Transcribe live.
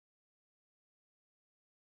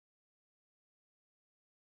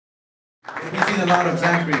We've seen a lot of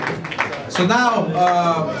Zachary. So now,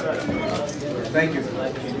 thank you.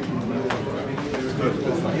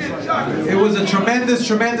 It was a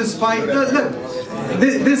tremendous fight. Look,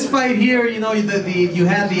 this fight here, you know, you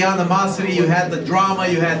had the animosity, you had the drama,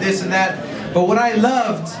 you had this and that. But what I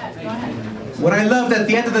loved at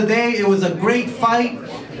the end of the day, it was a great fight.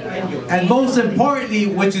 And most importantly,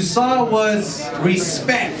 what you saw was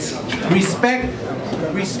respect.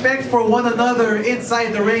 Respect for one another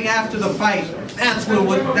inside the ring after the fight. That's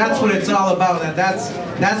what it's all about, and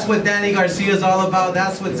that's what Danny Garcia is all about.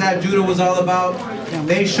 That's what Zab Judah was all about.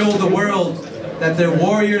 They showed the world that they're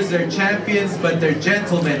warriors, they're champions, but they're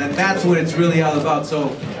gentlemen, and that's what it's really all about.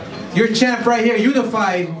 So, your champ right here,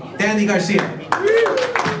 unified, Danny Garcia.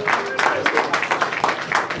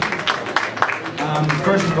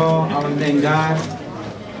 First of all, I want to thank God.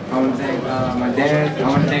 I want to thank my dad. I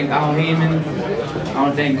want to thank Al Heyman. I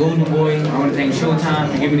want to thank Golden Boy. I want to thank Showtime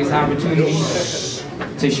for giving me this opportunity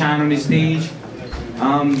to shine on this stage.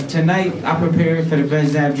 Tonight, I prepared for the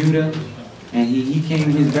best Zab Judah, and he came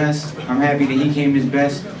his best. I'm happy that he came his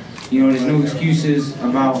best. You know, there's no excuses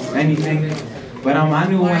about anything. But I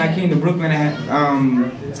knew when I came to Brooklyn, I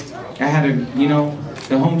had a, you know,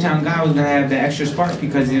 the hometown guy was gonna have the extra spark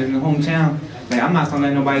because he's in the hometown. Like, I'm not gonna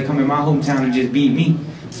let nobody come in my hometown and just beat me.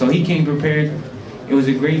 So he came prepared. It was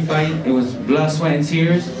a great fight. It was blood, sweat, and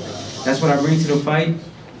tears. That's what I bring to the fight.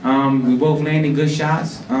 We both landed good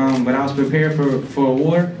shots, but I was prepared for a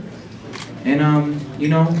war. And you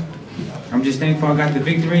know, I'm just thankful I got the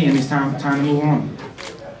victory, and it's time to move on.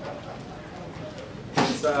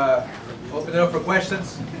 Let's open it up for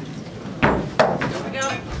questions. Here we go.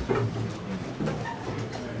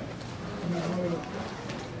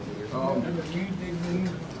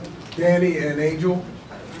 Danny and Angel,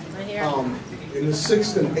 Right here. in the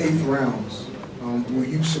 6th and 8th rounds, were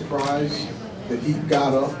you surprised that he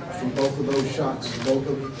got up from both of those shots, both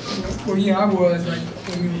of them? Well, yeah, I was. Like,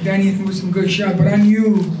 Danny threw some good shot, but I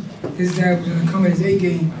knew his dad was going to come in his A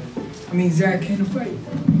game. I mean, Zach came to fight,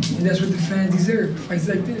 and that's what the fans deserve, fights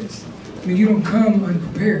like this. I mean, you don't come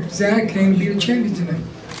unprepared. Zach came to be the champion tonight.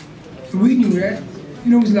 And we knew that.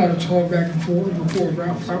 You know, it was a lot of talk back and forth before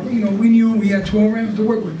round 5, but, you know, we knew we had 12 rounds to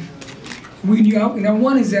work with. We knew, and I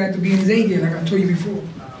wanted Zach to be in his A game, like I told you before.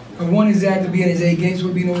 I wanted Zach to be in his A game, so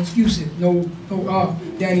there'd be no excuses. No,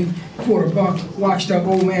 Danny fought a buck, washed up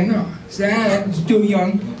old man. No, Zach is still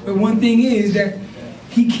young, but one thing is that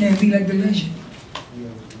he can't be like the legend.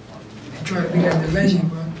 They try to be like the legend,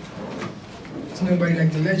 but there's nobody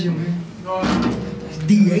like the legend, man. It's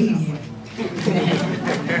D80.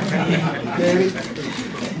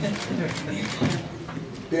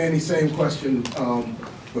 Danny, same question.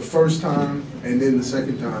 The first time and then the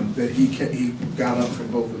second time that he got up from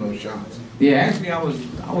both of those shots. Yeah, actually, I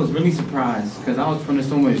was really surprised because I was putting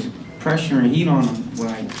so much pressure and heat on him with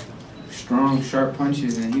like strong, sharp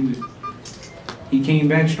punches, and he came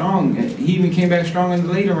back strong. He even came back strong in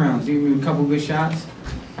the later rounds. He gave me a couple good shots.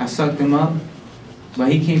 I sucked him up, but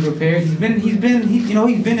he came prepared. He's been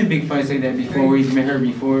in big fights like that before, where he's been hurt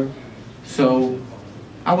before. So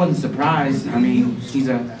I wasn't surprised. I mean, he's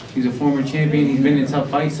a former champion. He's been in tough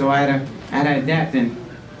fights, so I had to adapt and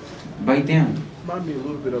bite down. Remind me a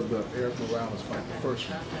little bit of the Eric Morales fight, the first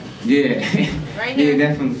one. Yeah. Right here. Yeah,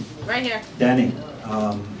 definitely. Right here. Danny,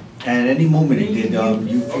 at any moment did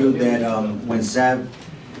you feel that when Zab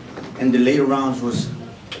in the later rounds was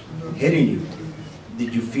hitting you,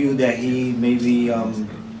 did you feel that he maybe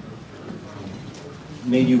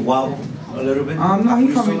made you wobble a little bit? No,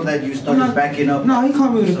 he caught me. So that you started backing up. No, he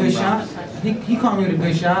caught me with a good shot. He caught me with a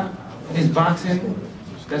good shot. His boxing,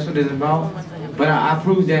 that's what it's about. But I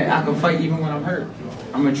proved that I can fight even when I'm hurt.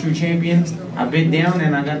 I'm a true champion. I bit down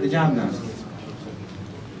and I got the job done.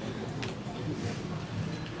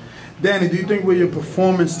 Danny, do you think with your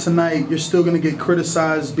performance tonight, you're still going to get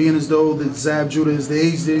criticized, being as though that Zab Judah is the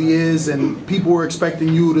age that he is, and people were expecting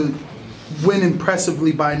you to win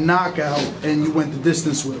impressively by knockout, and you went the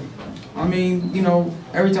distance with him? I mean, you know,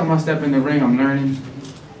 every time I step in the ring, I'm learning.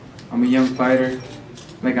 I'm a young fighter.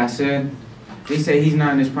 Like I said, they say he's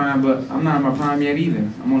not in his prime, but I'm not in my prime yet either.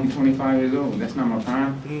 I'm only 25 years old. That's not my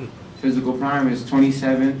prime. Physical prime is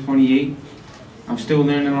 27, 28. I'm still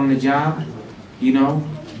learning on the job. You know,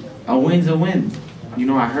 a win's a win. You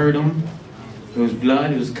know, I heard him. It was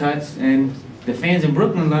blood, it was cuts, and the fans in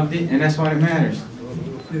Brooklyn loved it, and that's why it matters.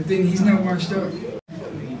 The thing, he's not washed up.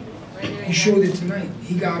 He showed it tonight.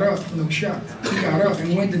 He got up from those shots. He got up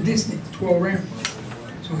and went the distance, 12 rounds.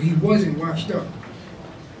 So he wasn't washed up.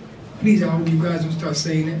 Please, I hope you guys don't start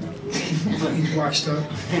saying that. He's washed up.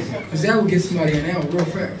 Because that would get somebody an L real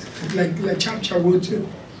fast. Like Chop Chop would too.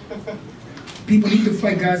 People need to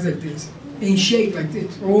fight guys like this, in shape like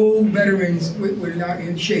this. Old veterans with not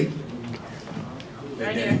in shape.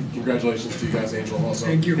 Right Danny, here. congratulations to you guys, Angel, also.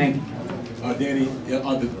 Thank you. Thank you. Danny,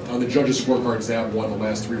 on the judges' scorecard, Zab won the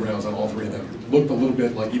last 3 rounds on all 3 of them. Looked a little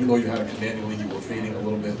bit like, even though you had a commanding lead, you were fading a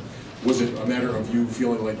little bit. Was it a matter of you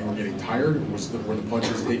feeling like you were getting tired? Were the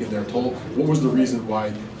punches taking their toll? What was the reason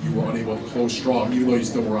why you were unable to close strong, even though you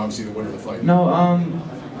still were obviously the winner of the fight? No,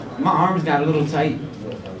 my arms got a little tight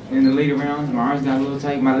in the later rounds. My arms got a little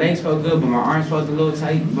tight. My legs felt good, but my arms felt a little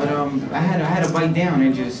tight. But I had to bite down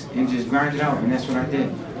and just grind it out, and that's what I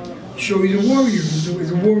did. Show he's a warrior. It's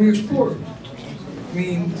a warrior sport. I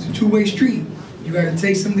mean, it's a two-way street. You got to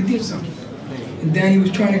take something to get something. And Danny was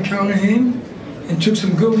trying to counter him and took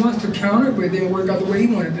some good ones to counter, but it didn't work out the way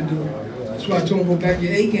he wanted to do it. That's why I told him go back to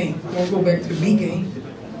your A game. Don't go back to the B game.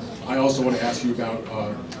 I also want to ask you about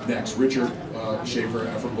next. Richard Schaefer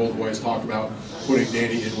from Golden Boy has talked about putting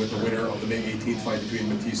Danny in with the winner of the May 18th fight between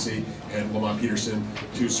Matisse and Lamont Peterson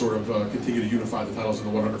to sort of continue to unify the titles in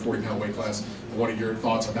the 140-pound weight class. What are your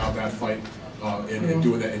thoughts about that fight and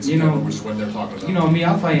doing that in September, which is when they're talking about? You know me,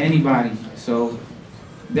 I'll fight anybody. So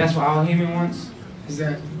that's what Al Heyman wants.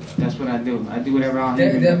 Exactly. That's what I do. I do whatever Al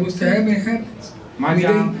Heyman That was to happen, it happens. My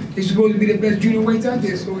job. They're supposed to be the best junior weights out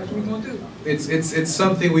there, so that's what we're going to do. It's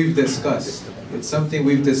something we've discussed. It's something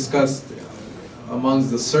we've discussed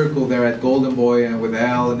amongst the circle there at Golden Boy and with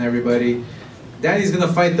Al and everybody. Danny's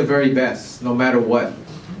gonna fight the very best, no matter what.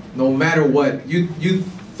 No matter what. You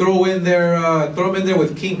throw him in there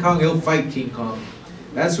with King Kong, he'll fight King Kong.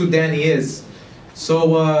 That's who Danny is.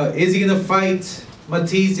 So is he gonna fight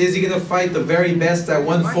Matisse? Is he gonna fight the very best at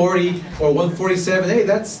 140 or 147? Hey,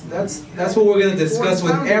 that's what we're gonna discuss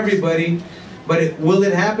with everybody. But will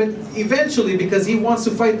it happen? Eventually, because he wants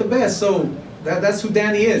to fight the best. So that's who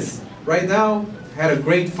Danny is. Right now, had a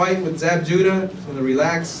great fight with Zab Judah. He's gonna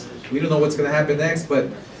relax. We don't know what's gonna happen next, but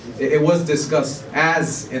it was discussed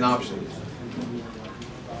as an option.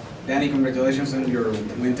 Danny, congratulations on your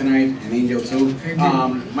win tonight, and Angel too.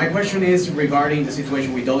 My question is regarding the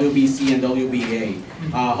situation with WBC and WBA.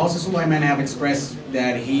 Jose Sulaiman have expressed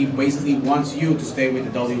that he basically wants you to stay with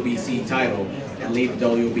the WBC title and leave the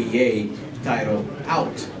WBA title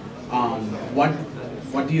out.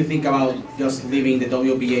 What do you think about just leaving the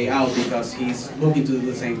WBA out, because he's looking to do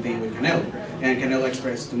the same thing with Canelo? And Canelo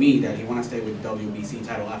expressed to me that he wants to stay with the WBC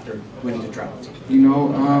title after winning the drought. You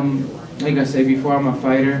know, like I said before, I'm a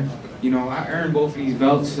fighter. You know, I earned both of these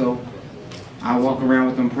belts, so I walk around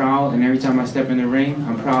with them proud. And every time I step in the ring,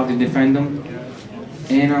 I'm proud to defend them.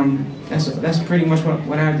 And that's pretty much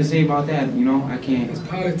what I have to say about that. You know, I can't. It's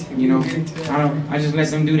politics. You know, I just let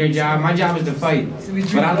them do their job. My job is to fight,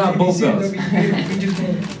 but I love both belts.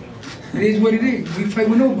 It is what it is. We fight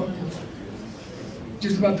with nobody.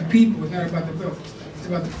 Just about the people. It's not about the belts. It's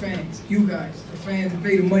about the fans. You guys, the fans that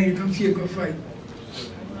pay the money to come see a good fight.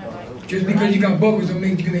 Just because you got buckles don't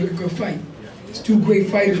make you can make a good fight. It's two great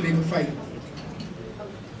fighters make a fight.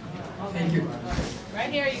 Thank you. Right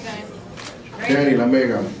here, you guys. Danny La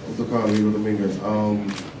Mega, Ludo Dominguez.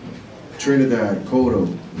 Trinidad,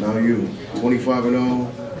 Cotto, now you.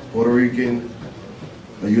 25-0, Puerto Rican.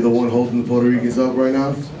 Are you the one holding the Puerto Ricans up right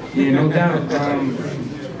now? Yeah, no doubt.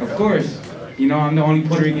 Of course. You know, I'm the only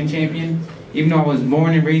Puerto Rican champion. Even though I was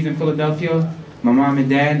born and raised in Philadelphia, my mom and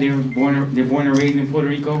dad, they're born and raised in Puerto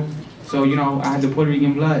Rico. So, you know, I had the Puerto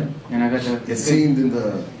Rican blood, and I got the... It seemed in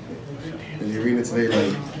the arena today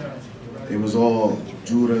like it was all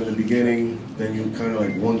Judah in the beginning, then you kind of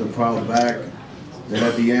like won the crowd back. Then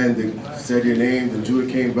at the end, they said your name, then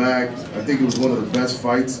Judah came back. I think it was one of the best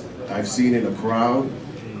fights I've seen in a crowd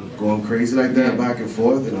going crazy like that, back and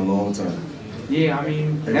forth, in a long time. Yeah, I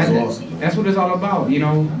mean, awesome. That's what it's all about. You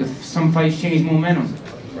know, some fights change momentum.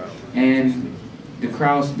 And the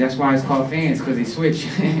crowds, that's why it's called fans, because they switch.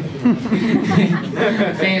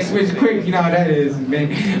 Fans switch quick, you know how that is,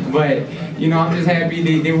 man. But, you know, I'm just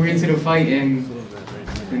happy they were into the fight, and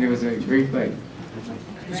it was a great fight.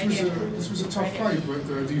 This was a tough fight, but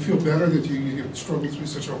do you feel better that you struggled through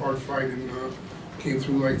such a hard fight and came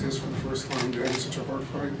through like this for the first time, doing such a hard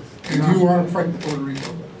fight? And do you want to fight in Puerto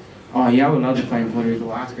Rico? Oh yeah, I would love to fight in Puerto Rico.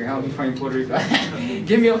 Oscar, how would you fight in Puerto Rico?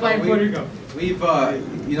 Give me a fight in Puerto Rico. We've,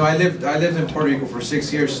 you know, I lived in Puerto Rico for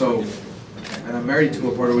 6 years, so, and I'm married to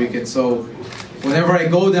a Puerto Rican, so whenever I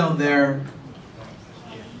go down there,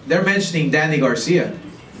 they're mentioning Danny Garcia.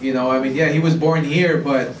 You know, I mean, yeah, he was born here,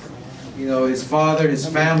 but, you know, his father, his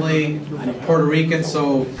family, Puerto Rican,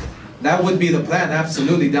 so that would be the plan,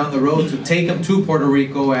 absolutely, down the road, to take him to Puerto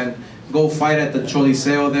Rico and go fight at the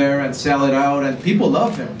Choliseo there and sell it out, and people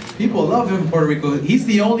love him. People love him in Puerto Rico. He's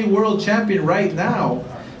the only world champion right now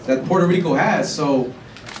that Puerto Rico has, so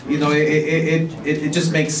you know, it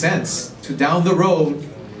just makes sense to down the road,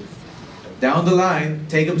 down the line,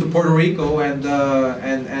 take him to Puerto Rico and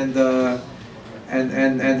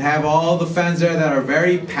have all the fans there that are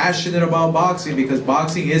very passionate about boxing, because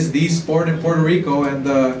boxing is the sport in Puerto Rico,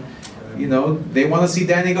 and you know, they want to see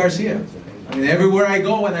Danny Garcia. I mean, everywhere I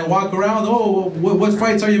go and I walk around, oh, what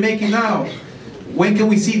fights are you making now? When can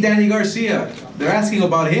we see Danny Garcia? They're asking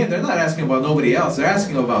about him. They're not asking about nobody else. They're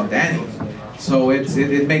asking about Danny. So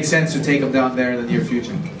it makes sense to take him down there in the near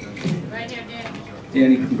future. Right here, Danny.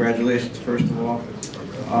 Danny, congratulations, first of all.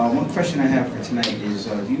 One question I have for tonight is,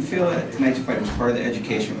 do you feel that tonight's fight was part of the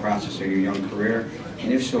education process of your young career?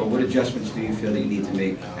 And if so, what adjustments do you feel that you need to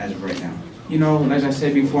make as of right now? You know, like I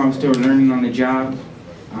said before, I'm still learning on the job.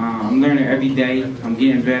 I'm learning every day. I'm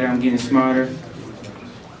getting better. I'm getting smarter.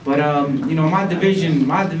 But you know, my division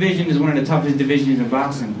is one of the toughest divisions in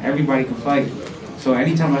boxing. Everybody can fight. So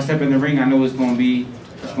anytime I step in the ring, I know it's gonna be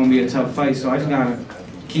a tough fight. So I just gotta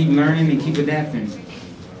keep learning and keep adapting.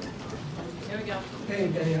 Here we go. Hey,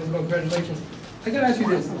 Danny, how's it going? Congratulations. I gotta ask you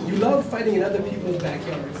this. You love fighting in other people's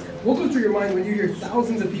backyards. What goes through your mind when you hear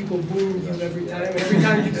thousands of people booing you every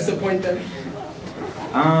time you disappoint them?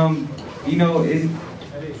 You know,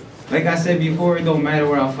 like I said before, it don't matter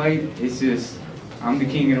where I fight. It's just, I'm the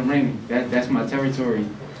king of the ring. That's my territory.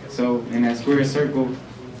 So in that square circle,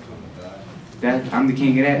 I'm the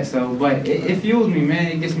king of that. So, but it fuels me,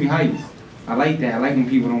 man. It gets me hyped. I like that. I like when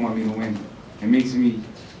people don't want me to win. It makes me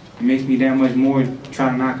that much more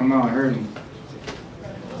try to knock them out and hurt them.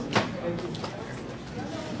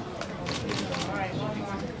 All right, one more.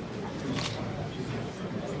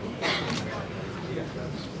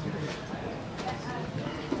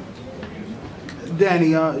 Danny,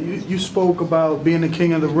 you spoke about being the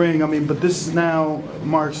king of the ring. I mean, but this is now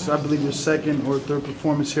marks, I believe, your second or third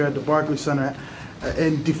performance here at the Barclays Center,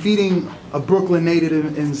 and defeating a Brooklyn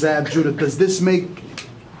native in Zab Judah. Does this make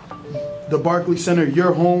the Barclays Center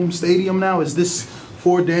your home stadium now? Is this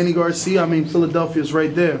for Danny Garcia? I mean, Philadelphia's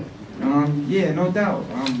right there. Yeah, no doubt.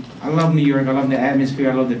 I love New York. I love the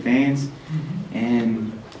atmosphere. I love the fans,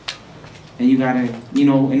 and you gotta, you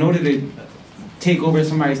know, in order to take over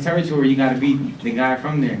somebody's territory, you gotta beat the guy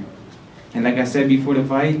from there. And like I said before the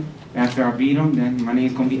fight, after I beat him, then my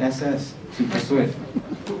name's gonna be SS, Super Swift.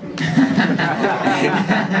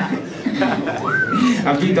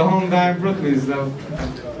 I beat the home guy in Brooklyn, so.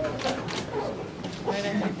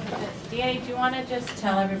 Danny, do you want to just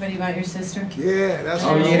tell everybody about your sister? Yeah, that's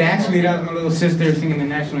Oh yeah, actually that was my little sister singing the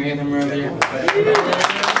national anthem earlier. And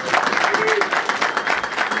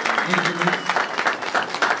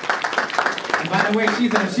by the way,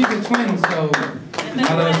 she's a twin, so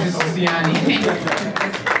my little sister Siani.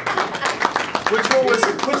 Which one was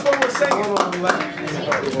singing?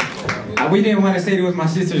 We didn't want to say it was my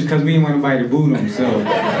sisters because we didn't want nobody to boo them, so we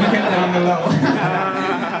kept it on the low.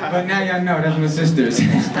 But now y'all know that's my sisters. All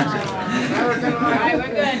right, we're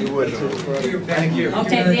good. Thank you.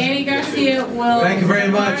 Okay, Danny Garcia will. Thank you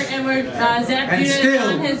very much. And we're Zab And Judah is still,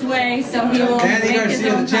 on his way, so he will. Danny make his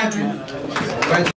Garcia, own the champion.